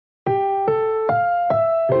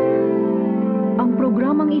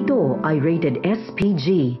Programang ito ay rated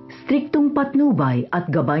SPG. Striktong patnubay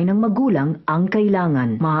at gabay ng magulang ang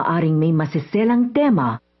kailangan. Maaaring may masiselang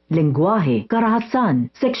tema, lengguwahe,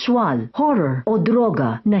 karahasan, sexual, horror o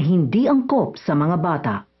droga na hindi angkop sa mga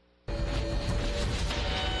bata.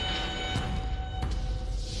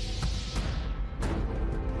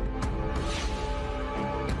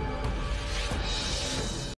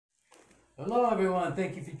 Hello everyone,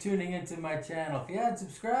 thank you for tuning into my channel. If you haven't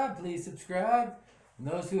subscribed, please subscribe. And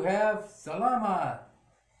those who have, salamat.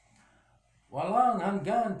 Walang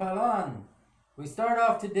Hanggang Paalam. We start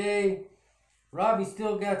off today, Robbie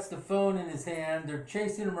still got the phone in his hand. They're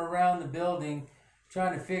chasing him around the building,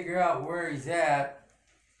 trying to figure out where he's at.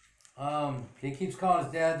 He keeps calling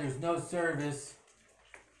his dad, there's no service.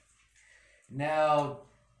 Now,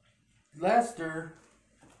 Lester,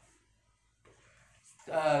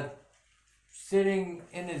 sitting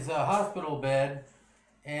in his hospital bed,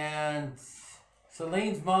 and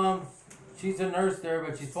Celine's mom, she's a nurse there,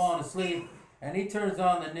 but she's falling asleep, and he turns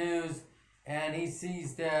on the news, and he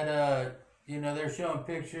sees that, they're showing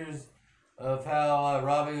pictures of how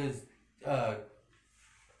Robbie was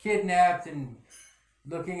kidnapped and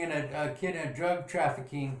looking at a kid in a drug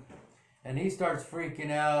trafficking, and he starts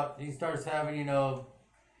freaking out. He starts having,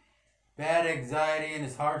 bad anxiety, and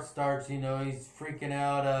his heart starts, he's freaking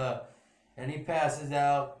out, and he passes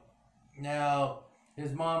out. Now,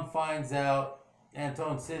 his mom finds out,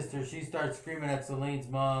 Antone's sister, she starts screaming at Celine's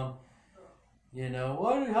mom,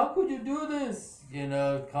 how could you do this?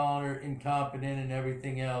 Calling her incompetent and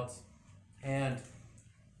everything else. And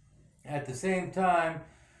at the same time,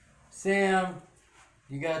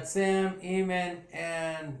 you got Sam, Eamon,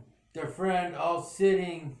 and their friend all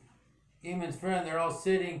sitting, Eamon's friend, they're all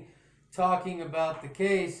sitting talking about the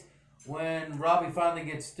case. When Robbie finally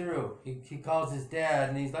gets through, he calls his dad,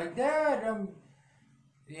 and he's like, Dad,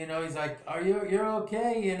 he's like, you're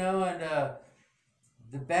okay, and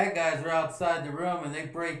the bad guys are outside the room, and they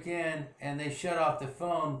break in, and they shut off the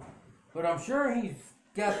phone, but I'm sure he's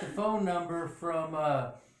got the phone number from,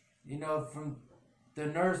 from the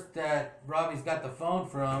nurse that Robbie's got the phone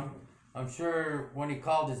from. I'm sure when he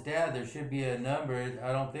called his dad, there should be a number.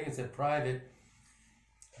 I don't think it's a private,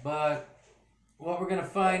 but what we're going to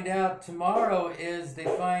find out tomorrow is they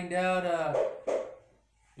find out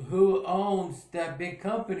who owns that big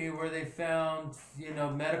company where they found,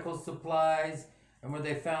 medical supplies and where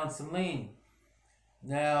they found Celine.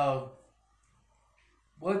 Now,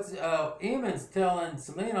 Eamon's telling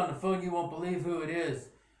Celine on the phone, you won't believe who it is,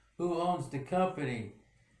 who owns the company.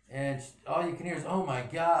 And all you can hear is, oh my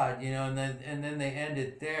God, and then they end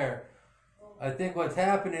it there. I think what's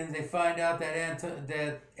happening is they find out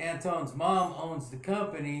that Antone's mom owns the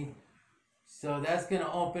company, so that's going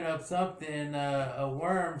to open up something, a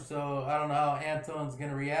worm, so I don't know how Antone's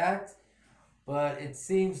going to react, but it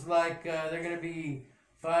seems like they're going to be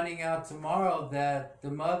finding out tomorrow that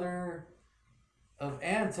the mother of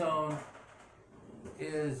Antone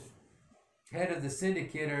is head of the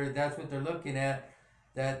syndicate, or that's what they're looking at,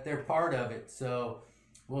 that they're part of it, so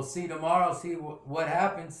we'll see tomorrow, see what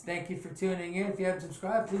happens. Thank you for tuning in. If you haven't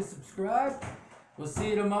subscribed, please subscribe. We'll see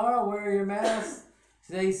you tomorrow. Wear your mask.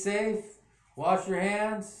 Stay safe. Wash your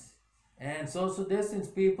hands. And social distance,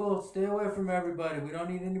 people. Stay away from everybody. We don't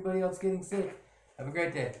need anybody else getting sick. Have a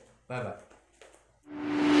great day. Bye-bye.